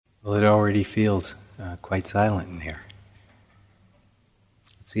Well, it already feels quite silent in here.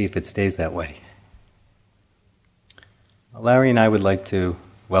 Let's see if it stays that way. Well, Larry and I would like to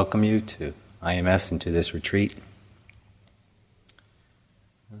welcome you to IMS and to this retreat.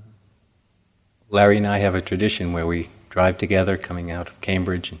 Larry and I have a tradition where we drive together coming out of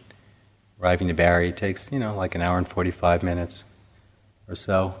Cambridge and arriving to Barrie. It takes, like an hour and 45 minutes or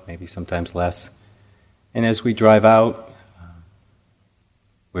so, maybe sometimes less. And as we drive out,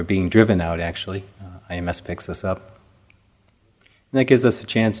 we're being driven out, actually. IMS picks us up. And that gives us a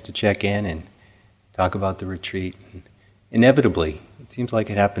chance to check in and talk about the retreat. And inevitably, it seems like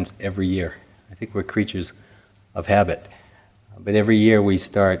it happens every year. I think we're creatures of habit. But every year we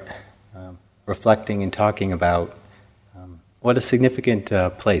start reflecting and talking about what a significant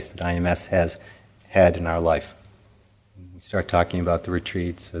place that IMS has had in our life. We start talking about the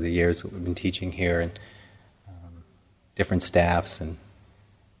retreats or the years that we've been teaching here and different staffs, and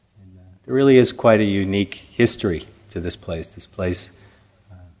there really is quite a unique history to this place. This place,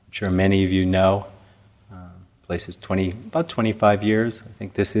 I'm sure many of you know, place is about 25 years. I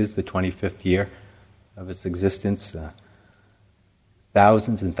think this is the 25th year of its existence.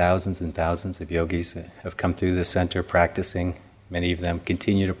 Thousands and thousands and thousands of yogis have come through the center practicing. Many of them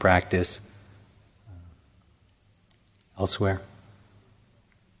continue to practice elsewhere.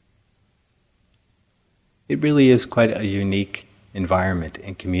 It really is quite a unique environment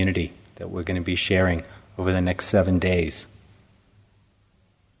and community that we're going to be sharing over the next 7 days.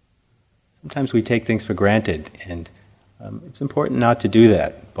 Sometimes we take things for granted, and it's important not to do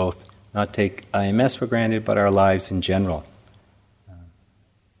that, both not take IMS for granted, but our lives in general.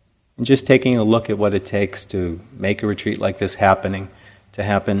 And just taking a look at what it takes to make a retreat like this happen,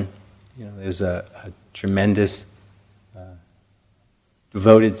 there's a tremendous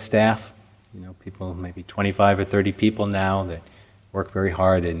devoted staff, people, maybe 25 or 30 people now that work very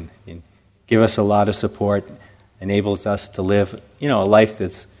hard and give us a lot of support, enables us to live, a life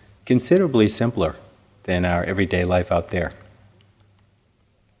that's considerably simpler than our everyday life out there.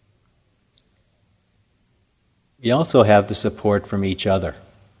 We also have the support from each other.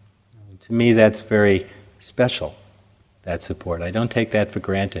 To me, that's very special, that support. I don't take that for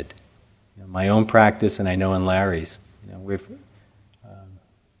granted. My own practice, and I know in Larry's, we've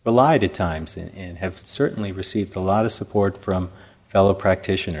relied at times and have certainly received a lot of support from fellow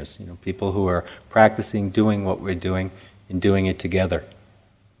practitioners, people who are practicing, doing what we're doing, and doing it together.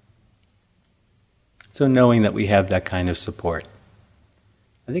 So knowing that we have that kind of support.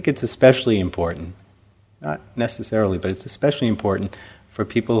 I think it's especially important, not necessarily, but it's especially important for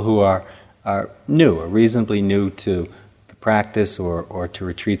people who are new, or reasonably new to the practice or to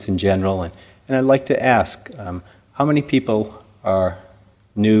retreats in general. And I'd like to ask, how many people are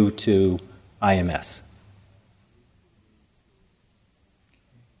new to IMS?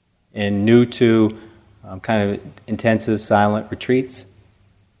 And new to kind of intensive silent retreats?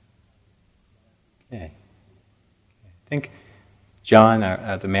 Okay. I think John,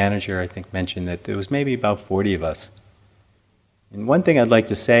 the manager, mentioned that there was maybe about 40 of us. And one thing I'd like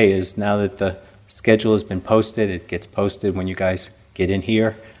to say is, now that the schedule has been posted, it gets posted when you guys get in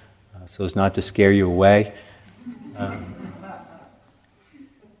here, so as not to scare you away.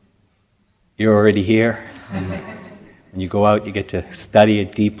 You're already here, and when you go out, you get to study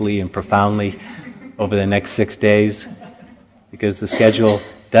it deeply and profoundly over the next 6 days, because the schedule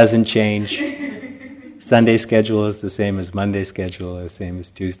doesn't change. Sunday schedule is the same as Monday schedule, the same as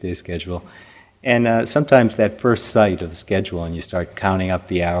Tuesday schedule. And sometimes that first sight of the schedule, and you start counting up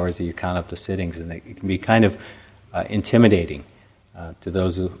the hours, or you count up the sittings, and it can be kind of intimidating to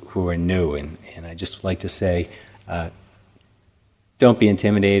those who are new. And I just like to say, don't be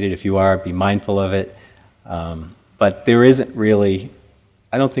intimidated. If you are, be mindful of it. But there isn't really,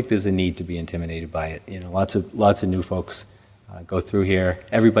 I don't think there's a need to be intimidated by it. Lots of new folks go through here.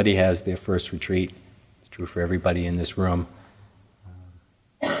 Everybody has their first retreat. It's true for everybody in this room.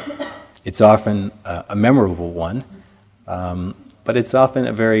 It's often a memorable one, but it's often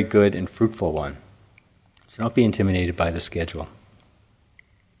a very good and fruitful one. So don't be intimidated by the schedule.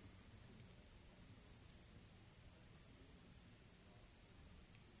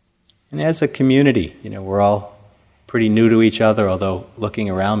 And as a community, we're all pretty new to each other, although looking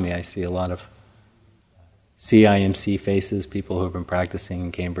around me I see a lot of CIMC faces, people who have been practicing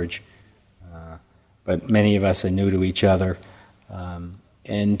in Cambridge. But many of us are new to each other.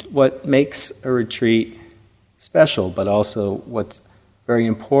 And what makes a retreat special, but also what's very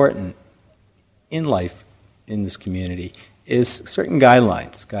important in life in this community, is certain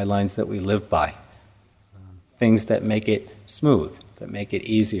guidelines that we live by, things that make it smooth, that make it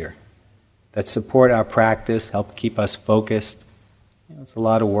easier, that support our practice, help keep us focused, It's a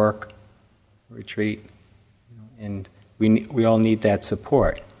lot of work, retreat, and we all need that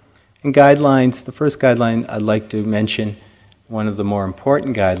support. And guidelines, the first guideline I'd like to mention, one of the more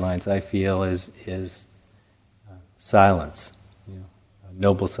important guidelines I feel is silence,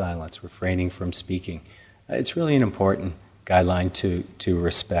 noble silence, refraining from speaking. It's really an important guideline to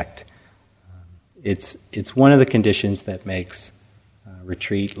respect. It's one of the conditions that makes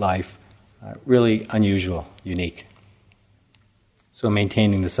retreat life really unusual, unique. So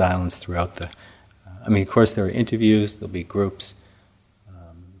maintaining the silence throughout of course there are interviews, there'll be groups,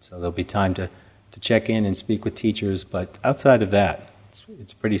 so there'll be time to check in and speak with teachers, but outside of that,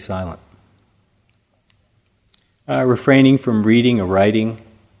 it's pretty silent. Refraining from reading or writing.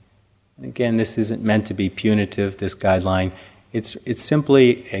 And again, this isn't meant to be punitive, this guideline. It's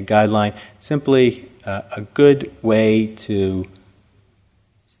simply a guideline, simply a good way to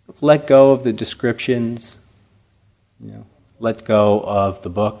let go of the descriptions, let go of the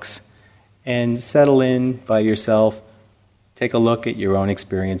books, and settle in by yourself. Take a look at your own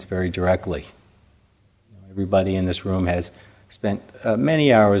experience very directly. Everybody in this room has spent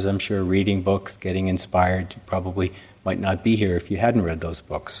many hours, I'm sure, reading books, getting inspired. You probably might not be here if you hadn't read those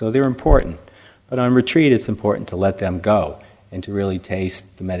books. So they're important. But on retreat, it's important to let them go and to really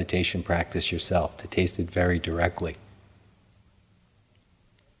taste the meditation practice yourself, to taste it very directly.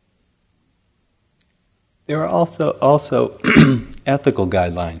 There are also ethical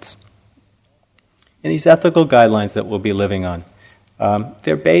guidelines. And these ethical guidelines that we'll be living on,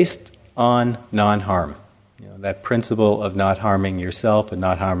 they're based on non-harm. That principle of not harming yourself and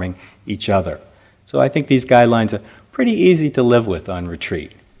not harming each other. So I think these guidelines are pretty easy to live with on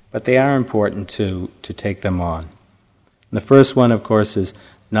retreat, but they are important to take them on. And the first one, of course, is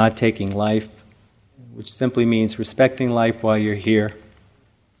not taking life, which simply means respecting life while you're here.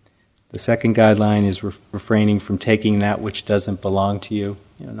 The second guideline is refraining from taking that which doesn't belong to you,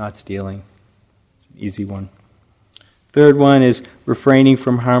 not stealing. It's an easy one. Third one is refraining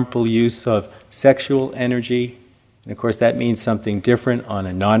from harmful use of sexual energy. And of course that means something different on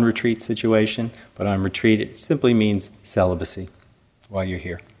a non-retreat situation, but on retreat it simply means celibacy while you're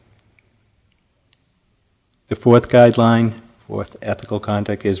here. The fourth guideline, fourth ethical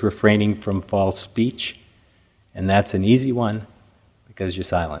conduct, is refraining from false speech. And that's an easy one because you're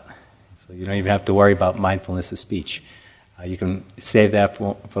silent. So you don't even have to worry about mindfulness of speech. You can save that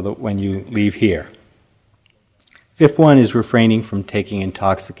for when you leave here. Fifth one is refraining from taking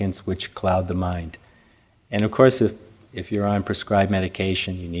intoxicants which cloud the mind. And of course, if you're on prescribed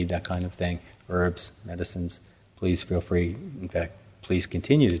medication, you need that kind of thing, herbs, medicines, please feel free. In fact, please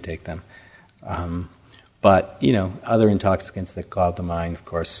continue to take them. But, other intoxicants that cloud the mind, of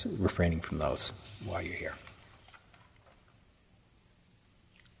course, refraining from those while you're here.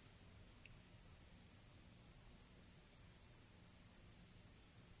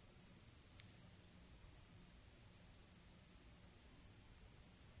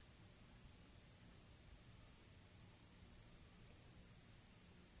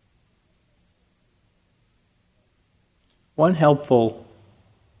 One helpful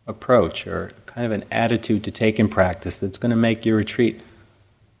approach or kind of an attitude to take in practice that's going to make your retreat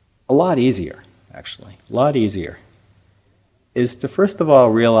a lot easier, actually, a lot easier, is to first of all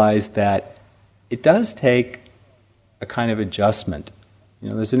realize that it does take a kind of adjustment.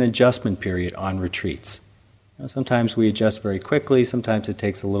 There's an adjustment period on retreats. Sometimes we adjust very quickly, sometimes it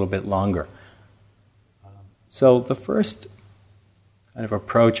takes a little bit longer. So the first kind of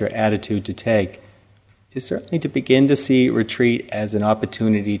approach or attitude to take is certainly to begin to see retreat as an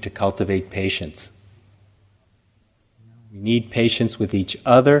opportunity to cultivate patience. We need patience with each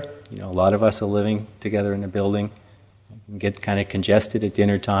other. A lot of us are living together in a building. We can get kind of congested at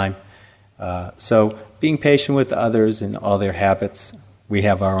dinner time. So being patient with others and all their habits. We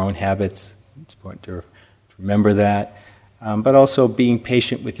have our own habits. It's important to remember that. But also being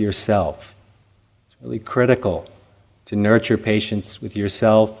patient with yourself. It's really critical to nurture patience with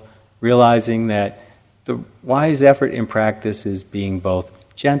yourself, realizing that the wise effort in practice is being both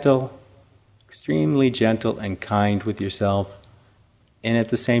gentle, extremely gentle and kind with yourself, and at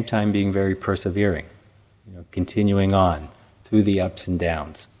the same time being very persevering, continuing on through the ups and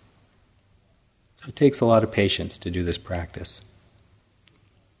downs. So it takes a lot of patience to do this practice.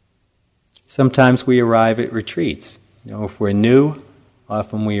 Sometimes we arrive at retreats. If we're new,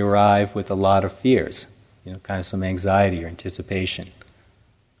 often we arrive with a lot of fears, kind of some anxiety or anticipation.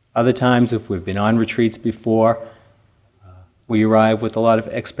 Other times, if we've been on retreats before, we arrive with a lot of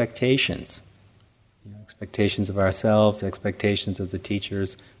expectations. Expectations of ourselves, expectations of the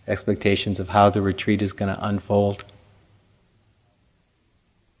teachers, expectations of how the retreat is going to unfold.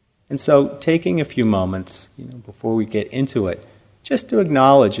 And so taking a few moments, before we get into it, just to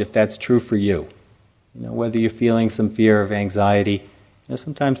acknowledge if that's true for you. Whether you're feeling some fear or anxiety,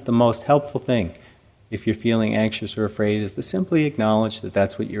 sometimes the most helpful thing, if you're feeling anxious or afraid, is to simply acknowledge that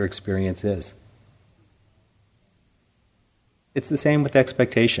that's what your experience is. It's the same with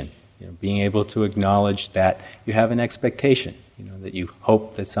expectation. Being able to acknowledge that you have an expectation, that you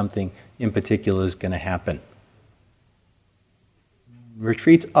hope that something in particular is going to happen.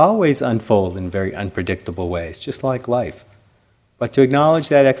 Retreats always unfold in very unpredictable ways, just like life. But to acknowledge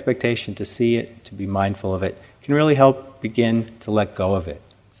that expectation, to see it, to be mindful of it, can really help begin to let go of it,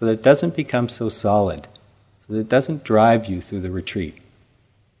 so that it doesn't become so solid, so that it doesn't drive you through the retreat,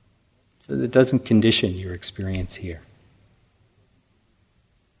 so that it doesn't condition your experience here.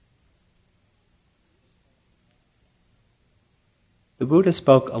 The Buddha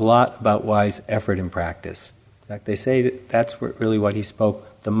spoke a lot about wise effort in practice. In fact, they say that that's really what he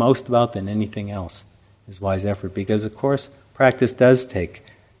spoke the most about than anything else, is wise effort, because of course practice does take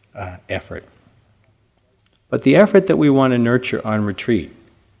effort. But the effort that we want to nurture on retreat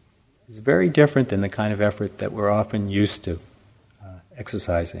is very different than the kind of effort that we're often used to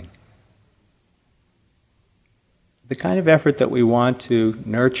exercising. The kind of effort that we want to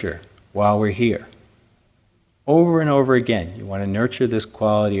nurture while we're here. Over and over again, you want to nurture this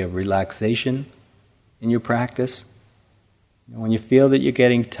quality of relaxation in your practice. When you feel that you're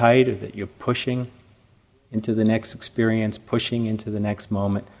getting tight or that you're pushing into the next experience, pushing into the next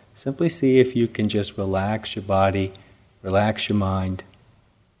moment, simply see if you can just relax your body, relax your mind.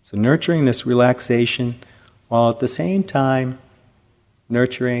 So nurturing this relaxation while at the same time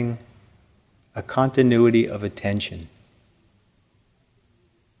nurturing a continuity of attention.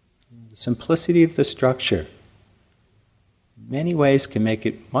 The simplicity of the structure in many ways can make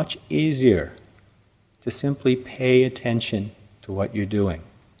it much easier to simply pay attention to what you're doing.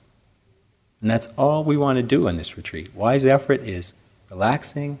 And that's all we want to do in this retreat. Wise effort is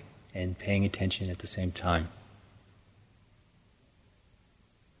relaxing and paying attention at the same time.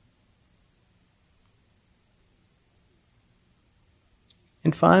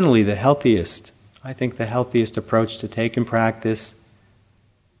 And finally, I think the healthiest approach to take in practice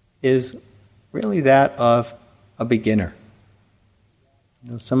is really that of a beginner.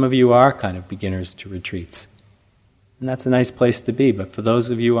 Some of you are kind of beginners to retreats. And that's a nice place to be, but for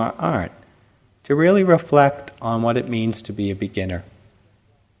those of you who aren't, to really reflect on what it means to be a beginner,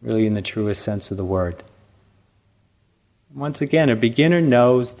 really in the truest sense of the word. Once again, a beginner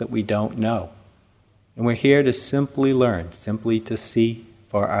knows that we don't know. And we're here to simply learn, simply to see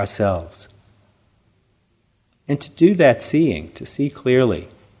for ourselves. And to do that seeing, to see clearly,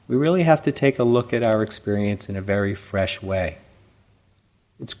 we really have to take a look at our experience in a very fresh way.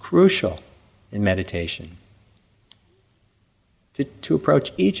 It's crucial in meditation to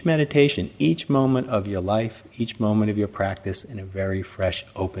approach each meditation, each moment of your life, each moment of your practice in a very fresh,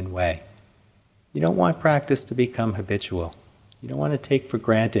 open way. You don't want practice to become habitual. You don't want to take for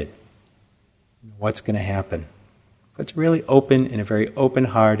granted what's going to happen. But to really open in a very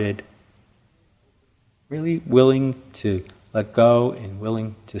open-hearted, really willing to let go and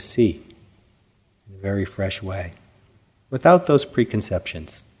willing to see in a very fresh way, without those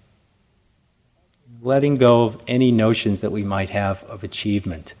preconceptions. Letting go of any notions that we might have of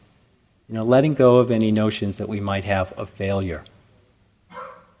achievement. Letting go of any notions that we might have of failure.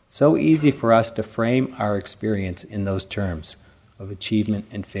 So easy for us to frame our experience in those terms of achievement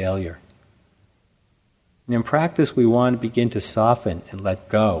and failure. And in practice, we want to begin to soften and let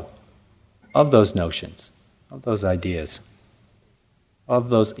go of those notions, of those ideas,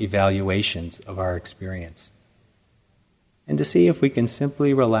 of those evaluations of our experience. And to see if we can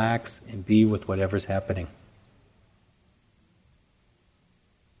simply relax and be with whatever's happening.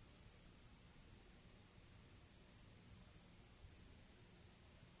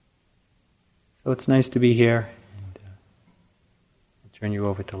 So it's nice to be here, and I'll turn you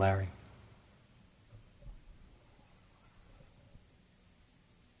over to Larry.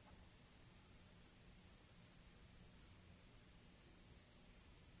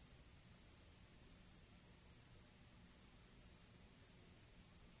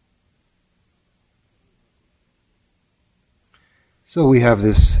 So we have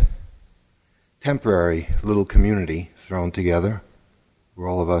this temporary little community thrown together, where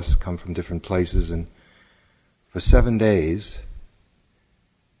all of us come from different places, and for 7 days,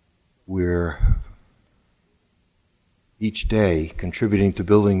 we're each day contributing to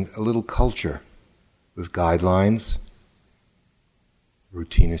building a little culture with guidelines.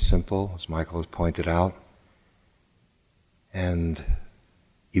 Routine is simple, as Michael has pointed out, and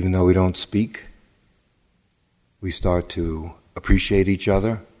even though we don't speak, we start to appreciate each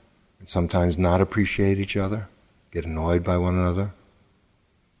other and sometimes not appreciate each other. get annoyed by one another.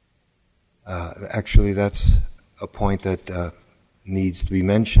 Actually, that's a point that needs to be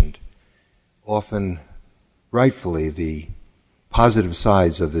mentioned. Often, rightfully, the positive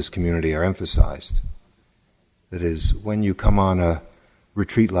sides of this community are emphasized. That is, when you come on a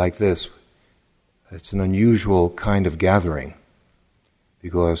retreat like this, it's an unusual kind of gathering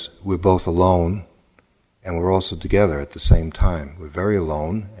because we're both alone and we're also together at the same time. We're very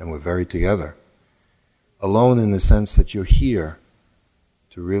alone and we're very together. Alone in the sense that you're here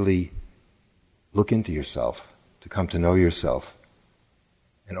to really look into yourself, to come to know yourself.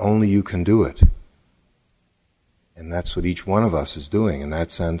 And only you can do it. And that's what each one of us is doing. In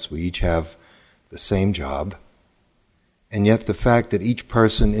that sense, we each have the same job. And yet the fact that each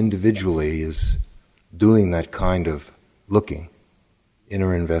person individually is doing that kind of looking,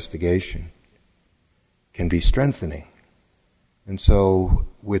 inner investigation, can be strengthening. And so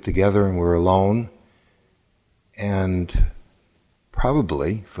we're together and we're alone, and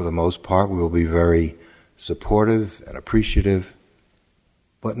probably, for the most part, we will be very supportive and appreciative,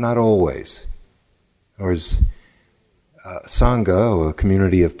 but not always. Whereas Sangha, or a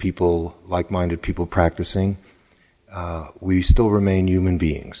community of people, like-minded people practicing, we still remain human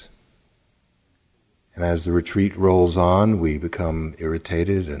beings. And as the retreat rolls on, we become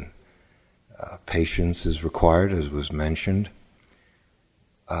irritated, and patience is required, as was mentioned.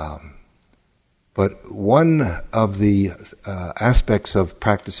 But one of the aspects of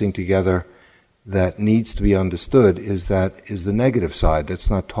practicing together that needs to be understood is the negative side that's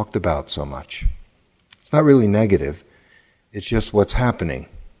not talked about so much. It's not really negative, it's just what's happening.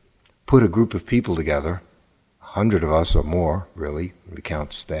 Put a group of people together, 100 of us or more, really, when we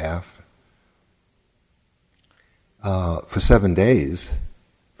count staff, for 7 days,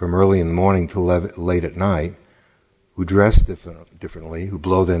 from early in the morning till late at night, who dress differently, who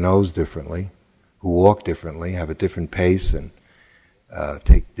blow their nose differently, who walk differently, have a different pace, and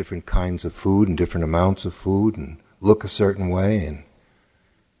take different kinds of food and different amounts of food, and look a certain way, and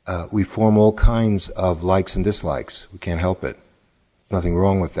we form all kinds of likes and dislikes. We can't help it. There's nothing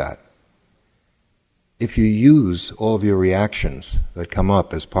wrong with that. If you use all of your reactions that come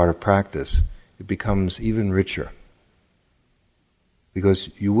up as part of practice, it becomes even richer. Because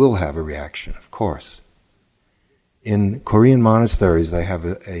you will have a reaction, of course. In Korean monasteries, they have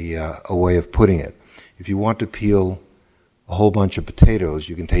a way of putting it. If you want to peel a whole bunch of potatoes,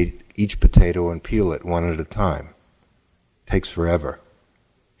 you can take each potato and peel it one at a time. It takes forever.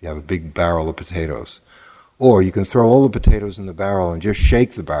 You have a big barrel of potatoes. Or you can throw all the potatoes in the barrel and just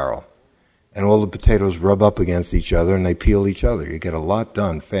shake the barrel, and all the potatoes rub up against each other and they peel each other. You get a lot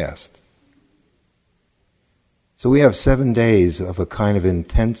done fast. So we have 7 days of a kind of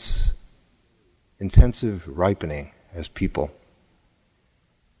intensive ripening as people.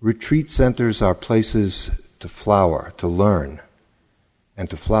 Retreat centers are places to flower, to learn, and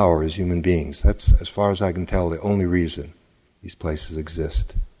to flower as human beings. That's, as far as I can tell, the only reason these places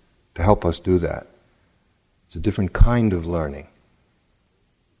exist, to help us do that. It's a different kind of learning.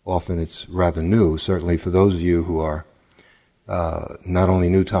 Often it's rather new, certainly for those of you who are not only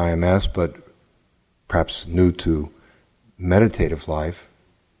new to IMS, but perhaps new to meditative life.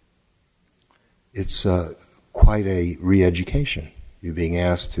 It's quite a re-education. You're being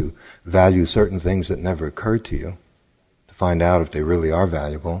asked to value certain things that never occurred to you, to find out if they really are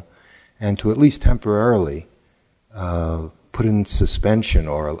valuable, and to at least temporarily put in suspension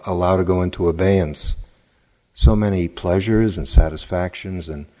or allow to go into abeyance so many pleasures and satisfactions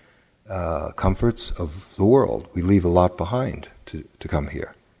and comforts of the world. We leave a lot behind to come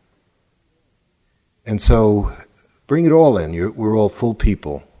here. And so, bring it all in. We're all full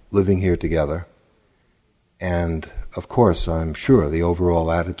people living here together. And, of course, I'm sure the overall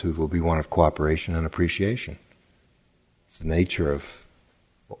attitude will be one of cooperation and appreciation. It's the nature of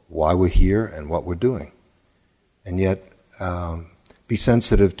why we're here and what we're doing. And yet, be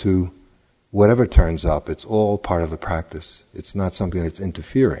sensitive to whatever turns up. It's all part of the practice. It's not something that's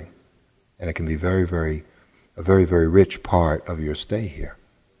interfering. And it can be a very, very rich part of your stay here.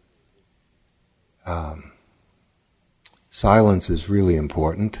 Silence is really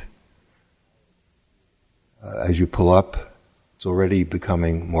important. As you pull up, it's already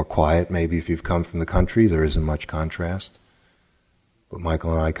becoming more quiet. Maybe if you've come from the country, there isn't much contrast. But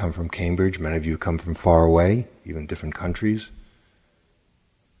Michael and I come from Cambridge. Many of you come from far away, even different countries.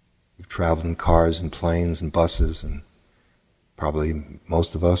 You've traveled in cars and planes and buses, and probably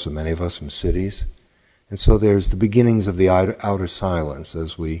most of us or many of us from cities. And so there's the beginnings of the outer silence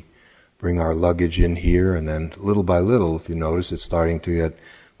as we bring our luggage in here, and then little by little, if you notice, it's starting to get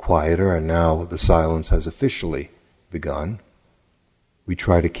quieter, and now the silence has officially begun. We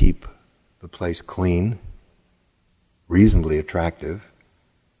try to keep the place clean, reasonably attractive.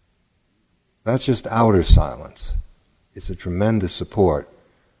 That's just outer silence. It's a tremendous support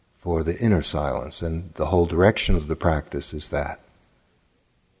for the inner silence, and the whole direction of the practice is that.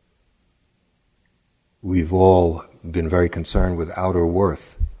 We've all been very concerned with outer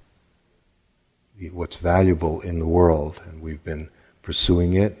worth, what's valuable in the world, and we've been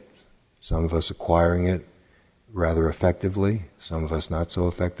pursuing it, some of us acquiring it rather effectively, some of us not so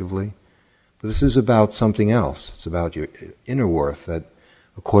effectively. But this is about something else. It's about your inner worth that,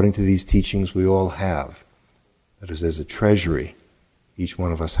 according to these teachings, we all have. That is, there's a treasury each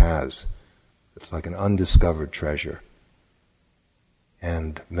one of us has. It's like an undiscovered treasure.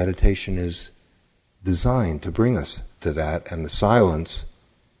 And meditation is designed to bring us to that, and the silence,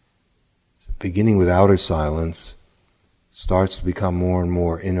 beginning with outer silence, starts to become more and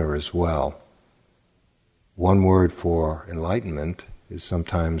more inner as well. One word for enlightenment is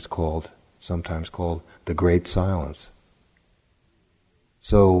sometimes called the great silence.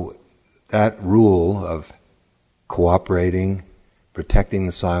 So that rule of cooperating, protecting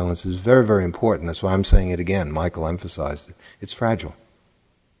the silence is very, very important. That's why I'm saying it again. Michael emphasized it. It's fragile.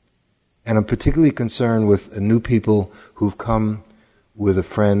 And I'm particularly concerned with new people who've come with a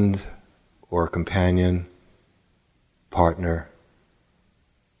friend or a companion, partner.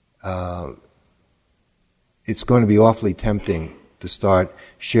 It's going to be awfully tempting to start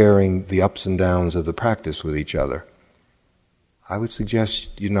sharing the ups and downs of the practice with each other. I would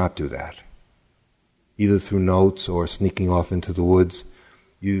suggest you not do that, either through notes or sneaking off into the woods.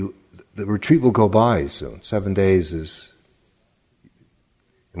 The retreat will go by soon. 7 days is,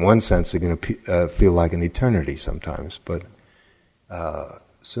 in one sense, they're going to feel like an eternity sometimes, but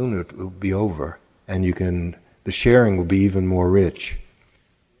soon it will be over, and the sharing will be even more rich.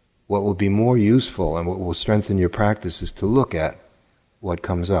 What will be more useful and what will strengthen your practice is to look at what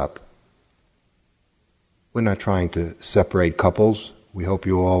comes up. We're not trying to separate couples. We hope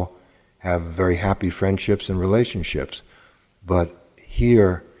you all have very happy friendships and relationships. But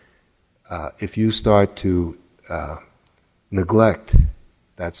here, if you start to neglect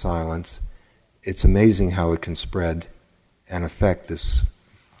that silence, it's amazing how it can spread and affect this,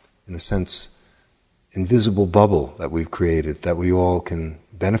 in a sense, invisible bubble that we've created that we all can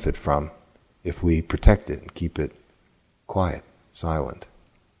benefit from if we protect it and keep it quiet, silent.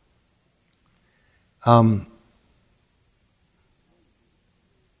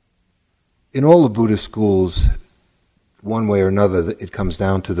 In all the Buddhist schools, one way or another, it comes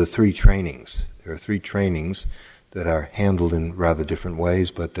down to the three trainings. There are three trainings that are handled in rather different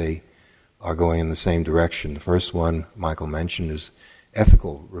ways, but they are going in the same direction. The first one, Michael mentioned, is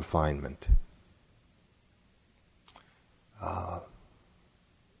ethical refinement.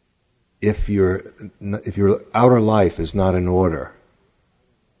 If your outer life is not in order,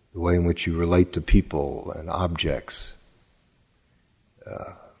 the way in which you relate to people and objects,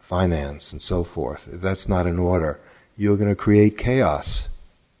 finance and so forth, if that's not in order, you're going to create chaos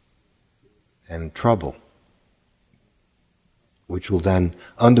and trouble, which will then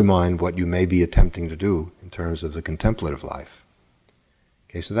undermine what you may be attempting to do in terms of the contemplative life.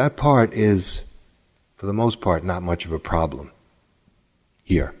 Okay, so that part is, for the most part, not much of a problem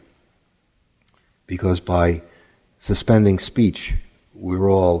here. Because by suspending speech,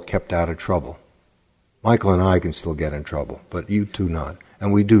 we're all kept out of trouble. Michael and I can still get in trouble, but you two not.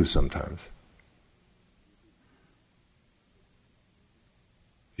 And we do sometimes.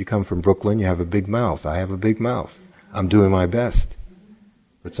 If you come from Brooklyn, you have a big mouth. I have a big mouth. I'm doing my best.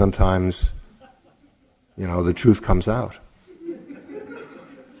 But sometimes, the truth comes out.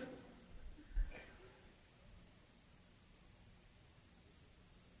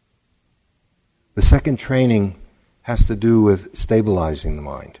 The second training has to do with stabilizing the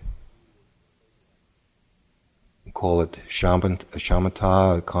mind. We call it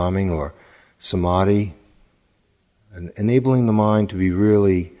shamatha, calming, or samadhi, and enabling the mind to be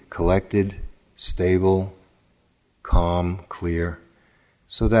really collected, stable, calm, clear,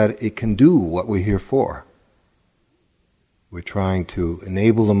 so that it can do what we're here for. We're trying to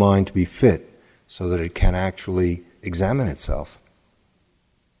enable the mind to be fit so that it can actually examine itself.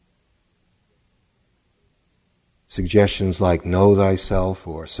 Suggestions like know thyself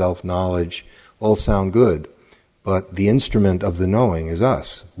or self-knowledge all sound good, but the instrument of the knowing is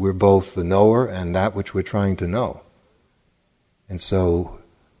us. We're both the knower and that which we're trying to know. And so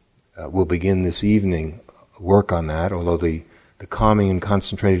we'll begin this evening work on that, although the calming and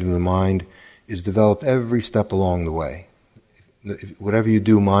concentrating of the mind is developed every step along the way. Whatever you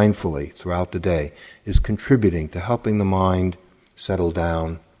do mindfully throughout the day is contributing to helping the mind settle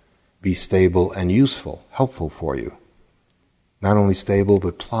down, be stable and useful, helpful for you. Not only stable,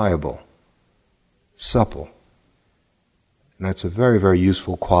 but pliable, supple. And that's a very, very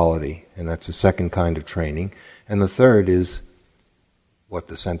useful quality, and that's the second kind of training. And the third is what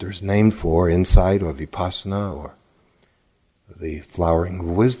the center is named for, insight or vipassana or the flowering of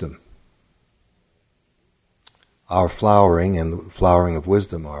wisdom. Our flowering and the flowering of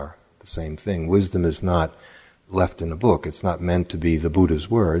wisdom are the same thing. Wisdom is not left in a book. It's not meant to be the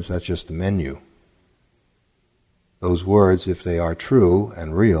Buddha's words. That's just a menu. Those words, if they are true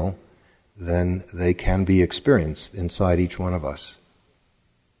and real, then they can be experienced inside each one of us.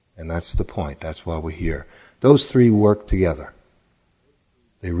 And that's the point. That's why we're here. Those three work together.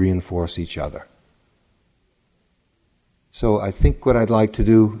 They reinforce each other. So I think what I'd like to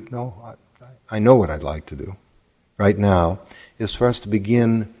do, I know what I'd like to do right now, is for us to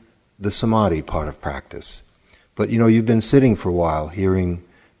begin the samadhi part of practice. But you've been sitting for a while, hearing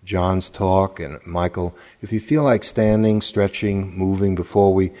John's talk and Michael. If you feel like standing, stretching, moving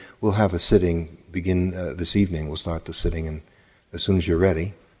before we'll have a sitting begin this evening. We'll start the sitting and as soon as you're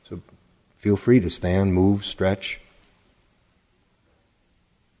ready. So feel free to stand, move, stretch.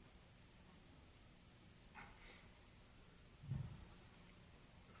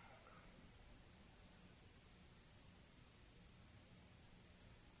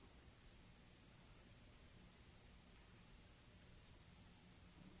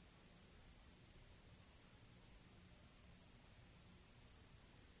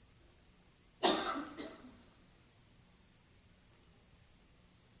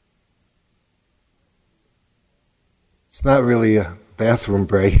 It's not really a bathroom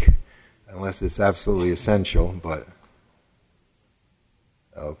break, unless it's absolutely essential, but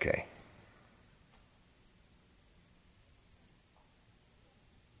okay.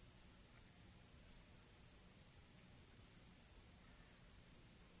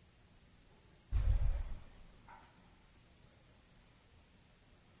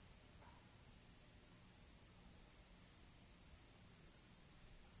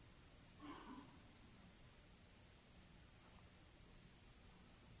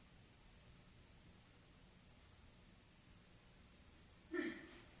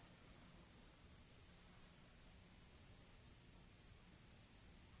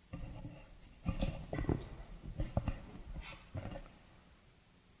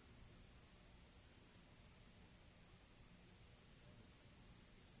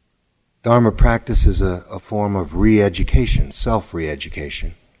 Dharma practice is a form of re-education,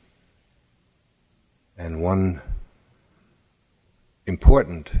 self-re-education. And one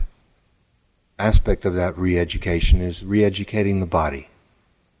important aspect of that re-education is re-educating the body.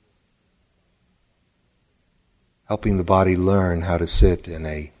 Helping the body learn how to sit in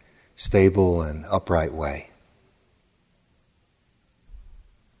a stable and upright way.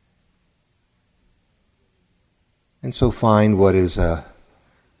 And so find what is a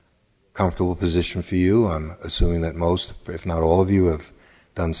comfortable position for you. I'm assuming that most, if not all of you, have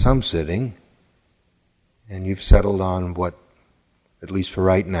done some sitting, and you've settled on what, at least for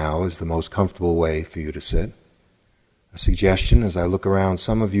right now, is the most comfortable way for you to sit. A suggestion, as I look around,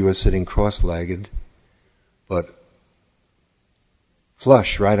 some of you are sitting cross-legged, but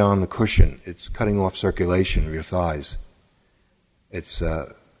flush right on the cushion. It's cutting off circulation of your thighs. It's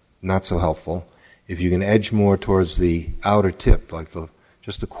not so helpful. If you can edge more towards the outer tip, like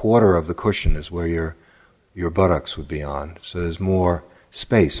just a quarter of the cushion is where your buttocks would be on. So there's more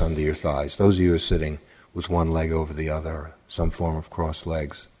space under your thighs. Those of you who are sitting with one leg over the other, some form of crossed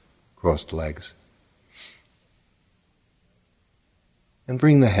legs. And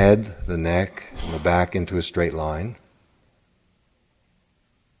bring the head, the neck, and the back into a straight line.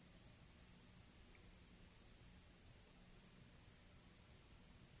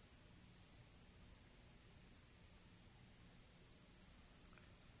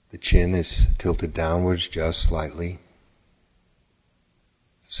 The chin is tilted downwards just slightly.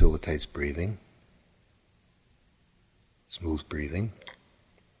 Facilitates breathing. Smooth breathing.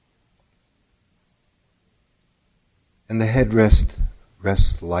 And the head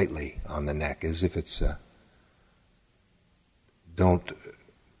rests lightly on the neck, as if it's don't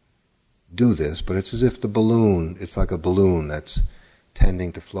do this, but it's as if it's like a balloon that's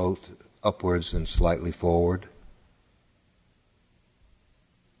tending to float upwards and slightly forward.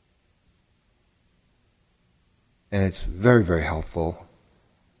 And it's very, very helpful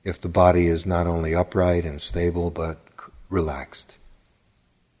if the body is not only upright and stable, but relaxed.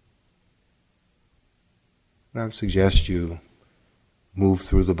 And I would suggest you move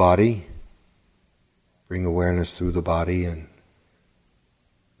through the body, bring awareness through the body, and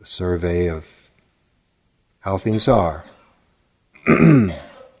a survey of how things are. And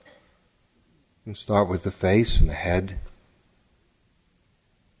start with the face and the head.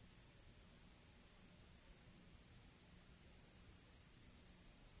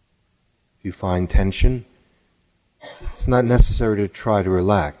 If you find tension, it's not necessary to try to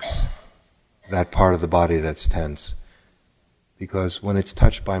relax that part of the body that's tense, because when it's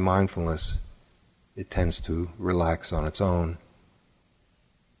touched by mindfulness, it tends to relax on its own.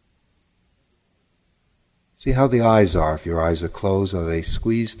 See how the eyes are. If your eyes are closed, are they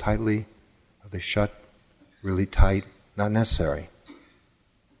squeezed tightly? Are they shut really tight? Not necessary.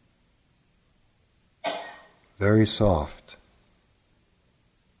 Very soft.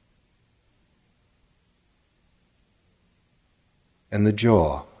 And the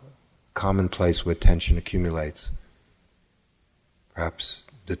jaw, common place where tension accumulates. Perhaps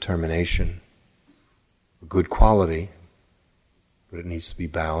determination, a good quality, but it needs to be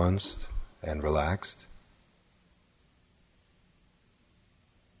balanced and relaxed.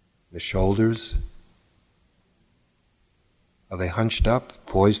 The shoulders, are they hunched up,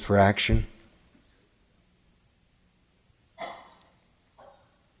 poised for action?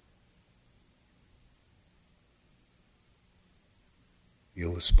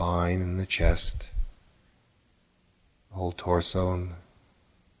 Feel the spine and the chest, the whole torso and the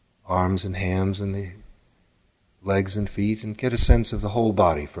arms and hands and the legs and feet, and get a sense of the whole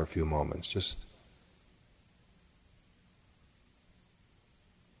body for a few moments. Just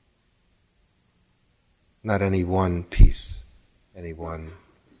not any one piece, any one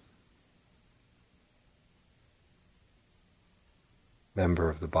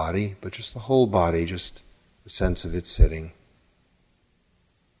member of the body, but just the whole body, just the sense of it sitting.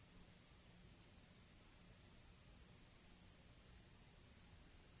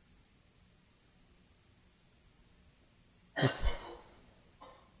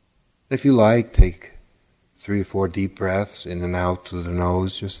 If you like, take 3 or 4 deep breaths in and out through the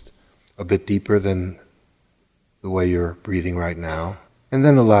nose, just a bit deeper than the way you're breathing right now, and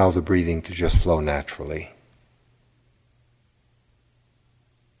then allow the breathing to just flow naturally.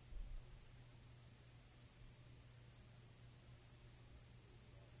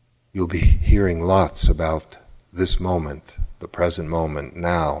 You'll be hearing lots about this moment, the present moment,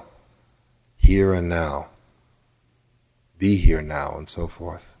 now, here and now, be here now, and so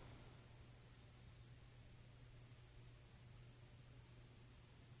forth.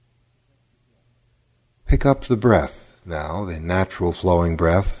 Pick up the breath now, the natural flowing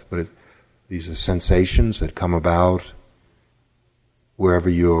breath, but these are sensations that come about wherever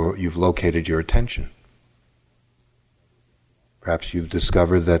you've located your attention. Perhaps you've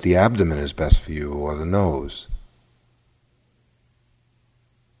discovered that the abdomen is best for you, or the nose.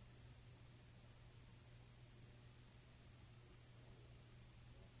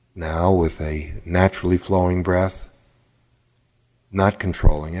 Now, with a naturally flowing breath, not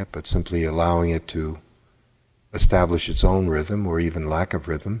controlling it, but simply allowing it to establish its own rhythm, or even lack of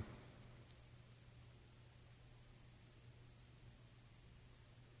rhythm.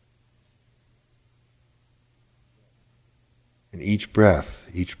 And each breath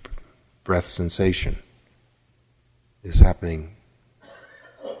sensation is happening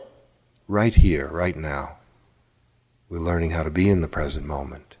right here, right now. We're learning how to be in the present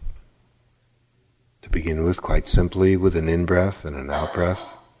moment. To begin with, quite simply, with an in-breath and an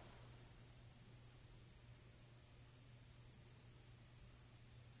out-breath.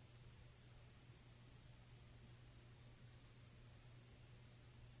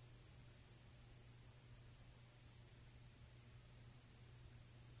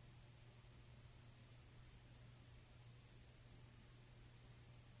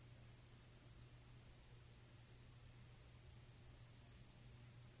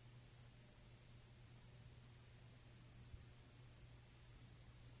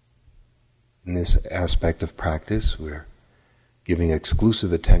 In this aspect of practice, we're giving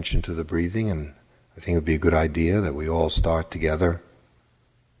exclusive attention to the breathing, and I think it would be a good idea that we all start together.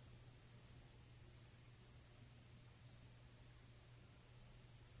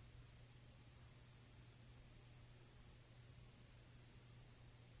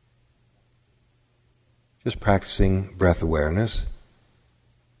 Just practicing breath awareness.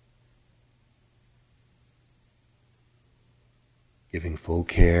 Giving full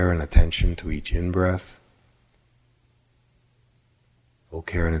care and attention to each in-breath, full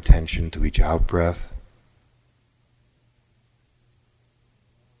care and attention to each out-breath,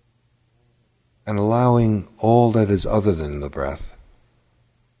 and allowing all that is other than the breath,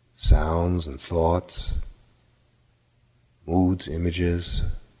 sounds and thoughts, moods, images,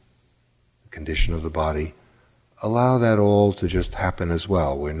 the condition of the body, allow that all to just happen as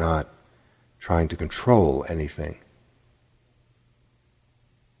well. We're not trying to control anything.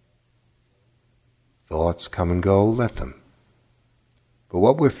 Thoughts come and go, let them. But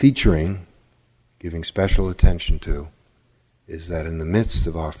what we're featuring, giving special attention to, is that in the midst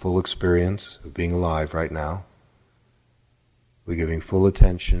of our full experience of being alive right now, we're giving full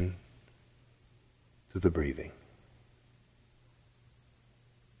attention to the breathing.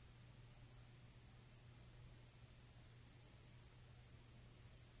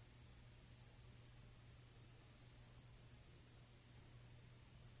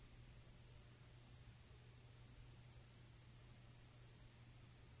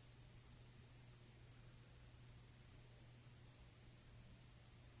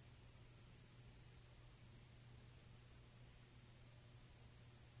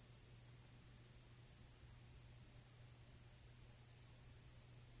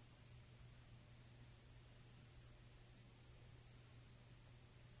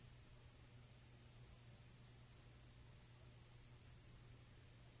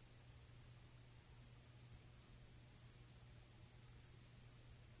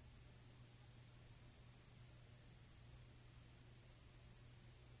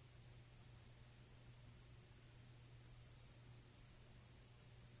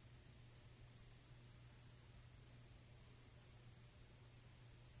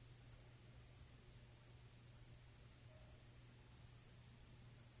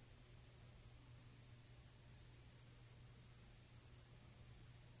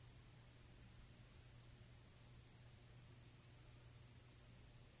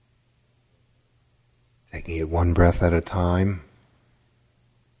 Taking it one breath at a time.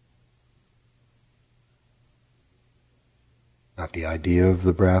 Not the idea of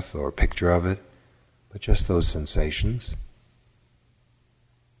the breath or picture of it, but just those sensations.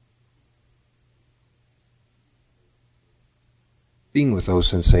 Being with those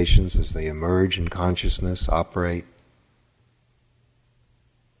sensations as they emerge in consciousness, operate,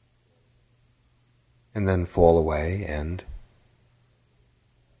 and then fall away, and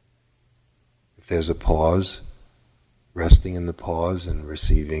if there's a pause, resting in the pause and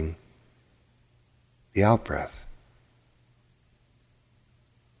receiving the out-breath.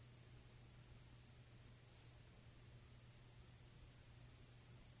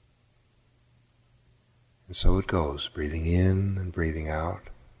 And so it goes, breathing in and breathing out.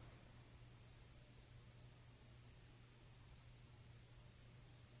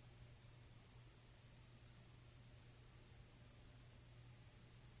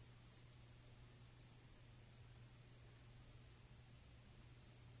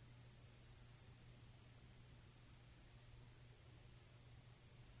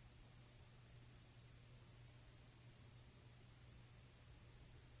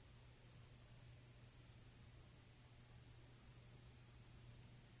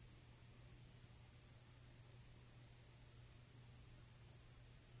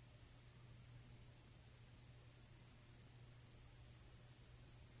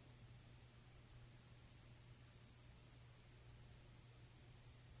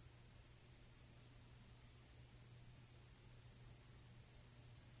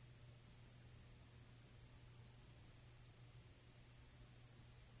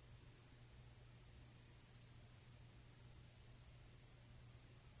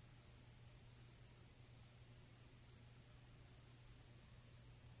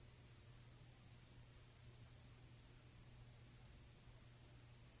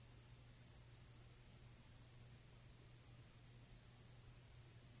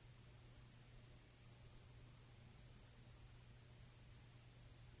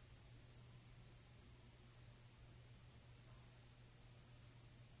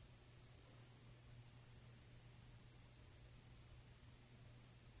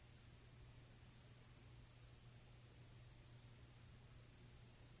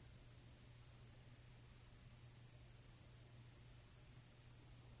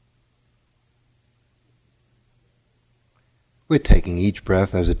 We're taking each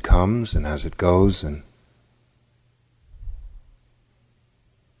breath as it comes and as it goes, and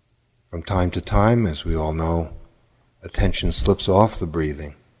from time to time, as we all know, attention slips off the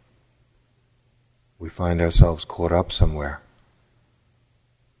breathing. We find ourselves caught up somewhere.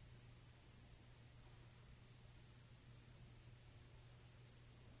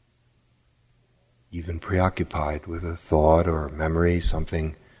 Even preoccupied with a thought or a memory,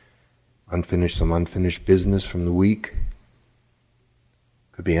 something unfinished, some unfinished business from the week.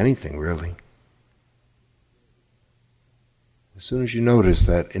 Could be anything, really. As soon as you notice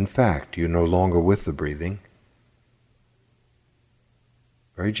that, in fact, you're no longer with the breathing,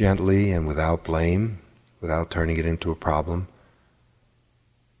 very gently and without blame, without turning it into a problem,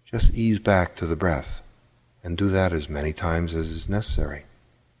 just ease back to the breath and do that as many times as is necessary.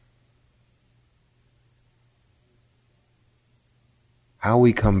 How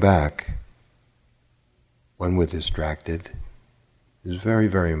we come back when we're distracted is very,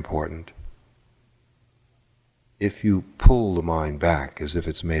 very important. If you pull the mind back as if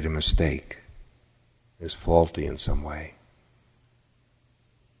it's made a mistake, is faulty in some way,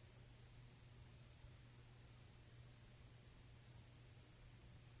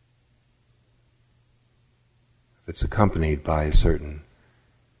 if it's accompanied by a certain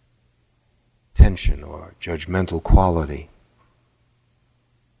tension or judgmental quality,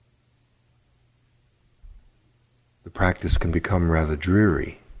 the practice can become rather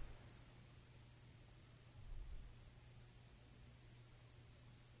dreary.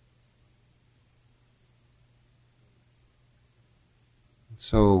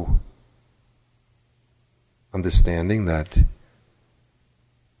 So, understanding that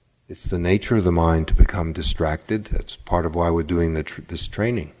it's the nature of the mind to become distracted, that's part of why we're doing this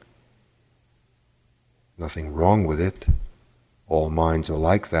training. Nothing wrong with it. All minds are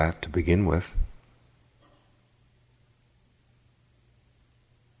like that to begin with.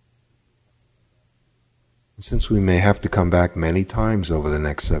 And since we may have to come back many times over the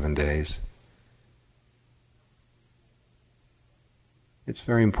next 7 days, it's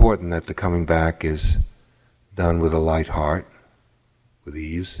very important that the coming back is done with a light heart, with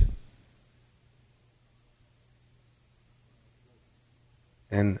ease,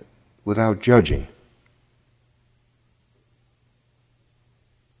 and without judging.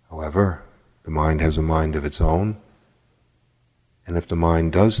 However, the mind has a mind of its own, and if the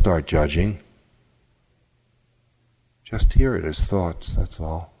mind does start judging, just hear it as thoughts, that's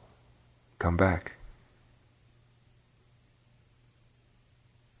all. Come back.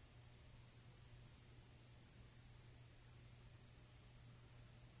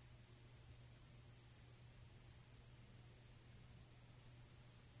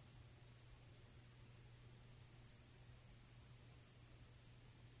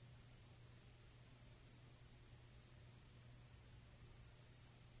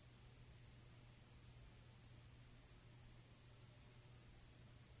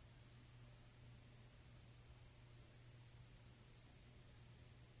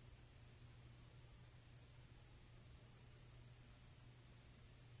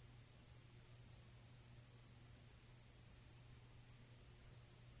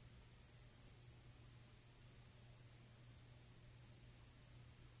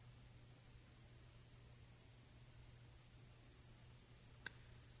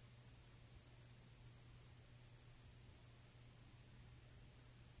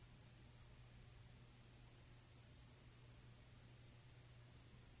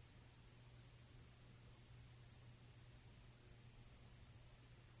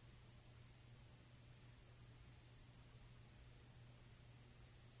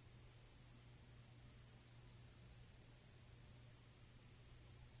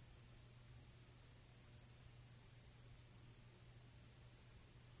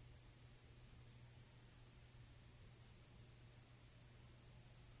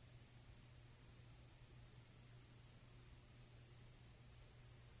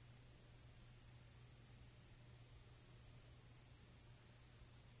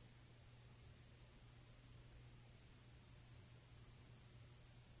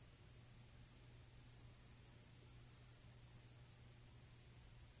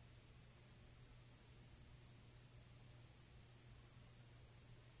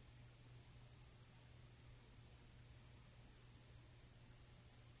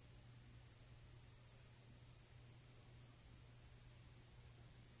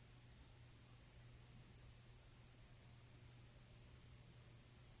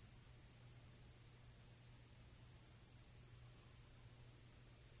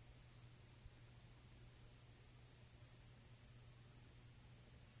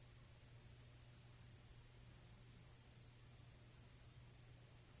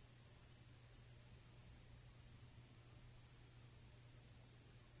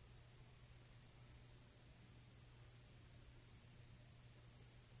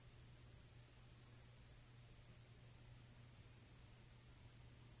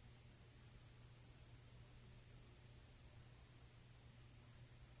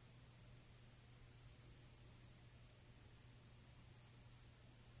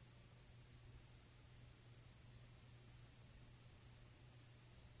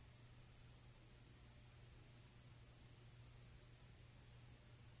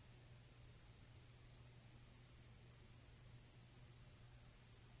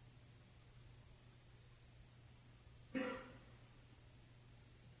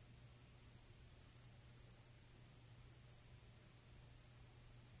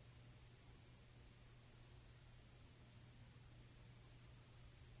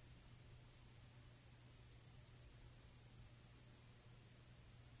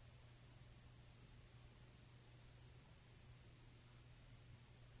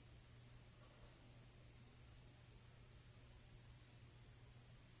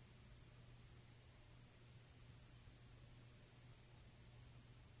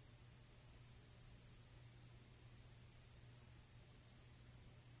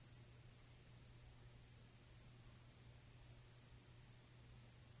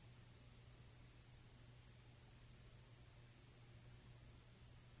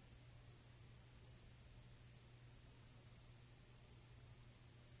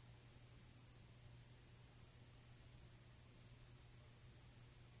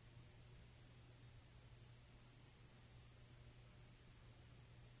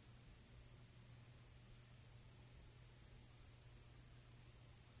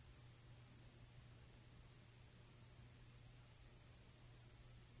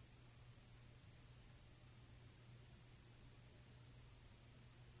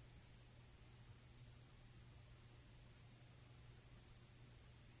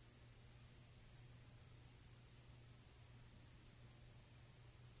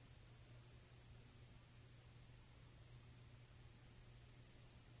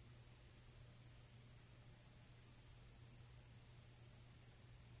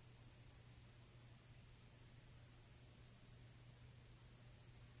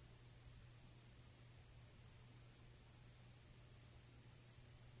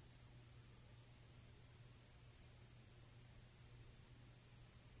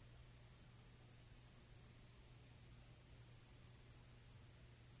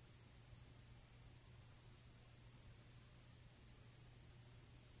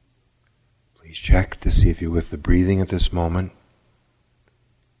 Please check to see if you're with the breathing at this moment.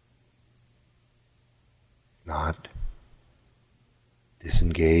 If not,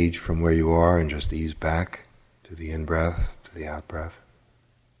 disengage from where you are and just ease back to the in-breath, to the out-breath.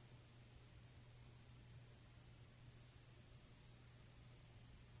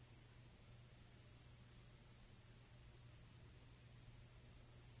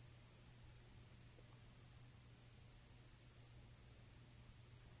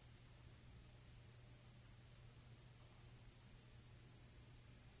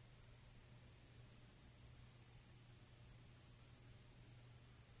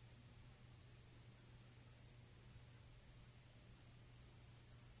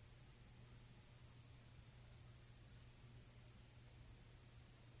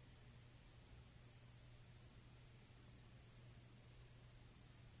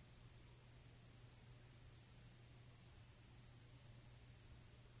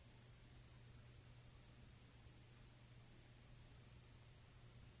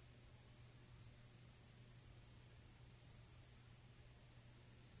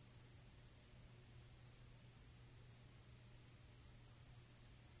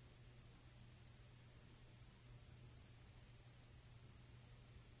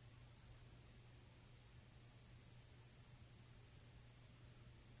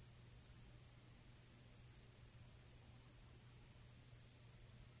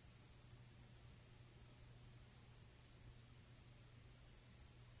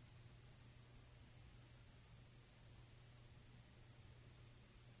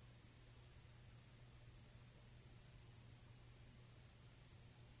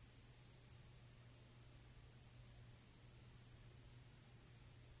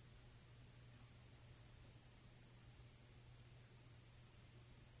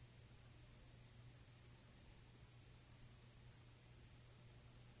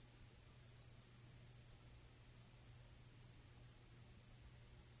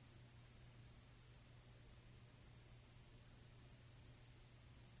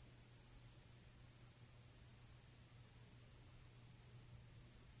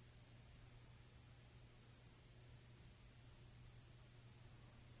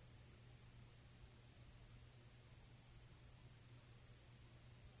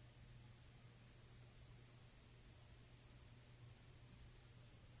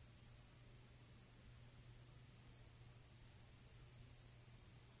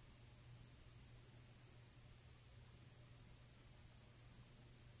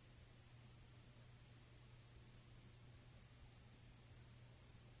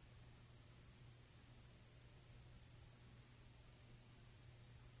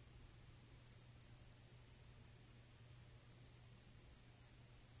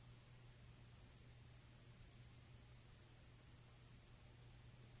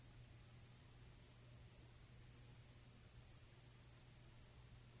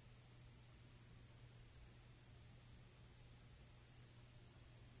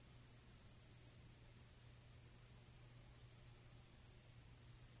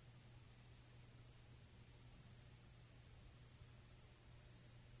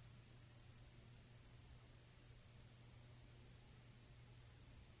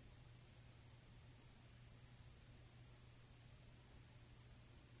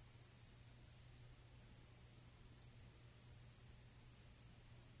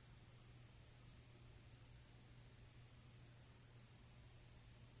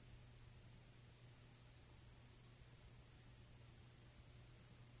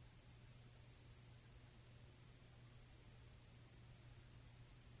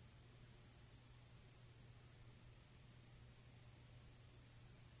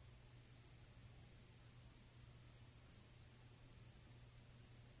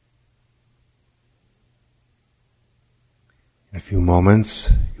 In a few moments,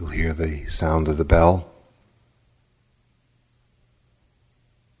 you'll hear the sound of the bell.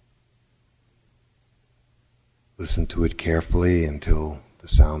 Listen to it carefully until the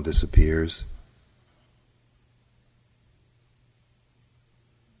sound disappears.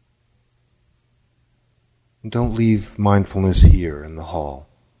 And don't leave mindfulness here in the hall.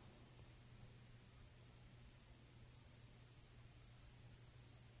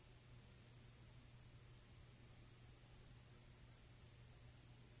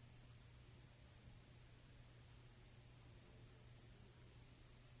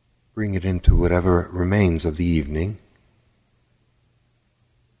 Bring it into whatever remains of the evening.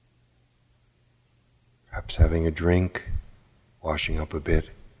 Perhaps having a drink, washing up a bit,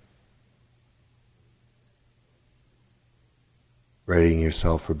 readying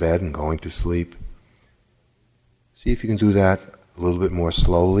yourself for bed and going to sleep. See if you can do that a little bit more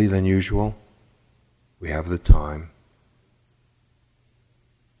slowly than usual. We have the time.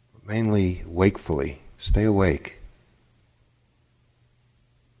 But mainly wakefully. Stay awake.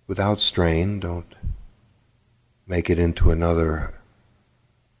 Without strain. Don't make it into another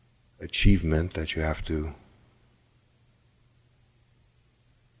achievement that you have to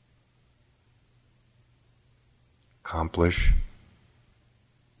accomplish.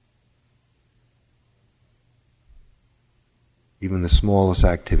 Even the smallest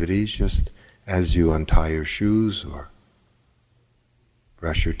activities, just as you untie your shoes or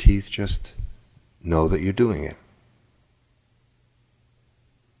brush your teeth, just know that you're doing it.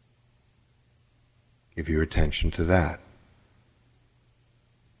 Give your attention to that.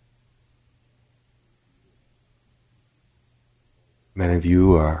 Many of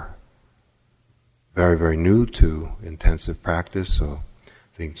you are very, very new to intensive practice, so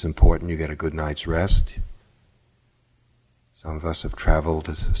I think it's important you get a good night's rest. Some of us have traveled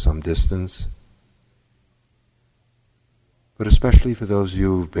some distance. But especially for those of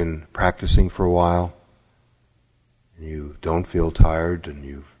you who've been practicing for a while, and you don't feel tired, and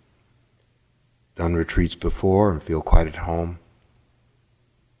you've done retreats before and feel quite at home,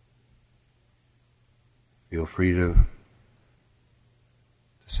 feel free to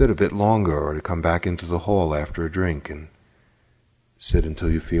sit a bit longer or to come back into the hall after a drink and sit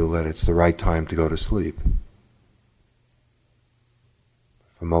until you feel that it's the right time to go to sleep.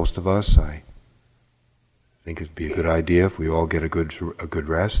 For most of us, I think it'd be a good idea if we all get a good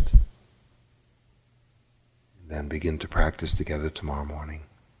rest, and then begin to practice together tomorrow morning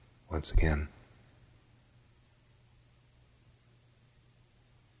once again.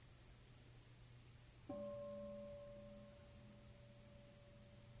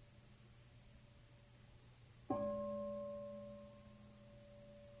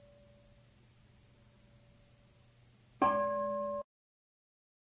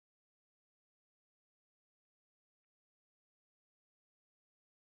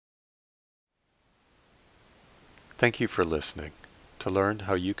 Thank you for listening. To learn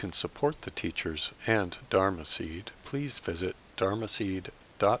how you can support the teachers and Dharma Seed, please visit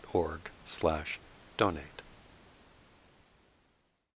dharmaseed.org/donate.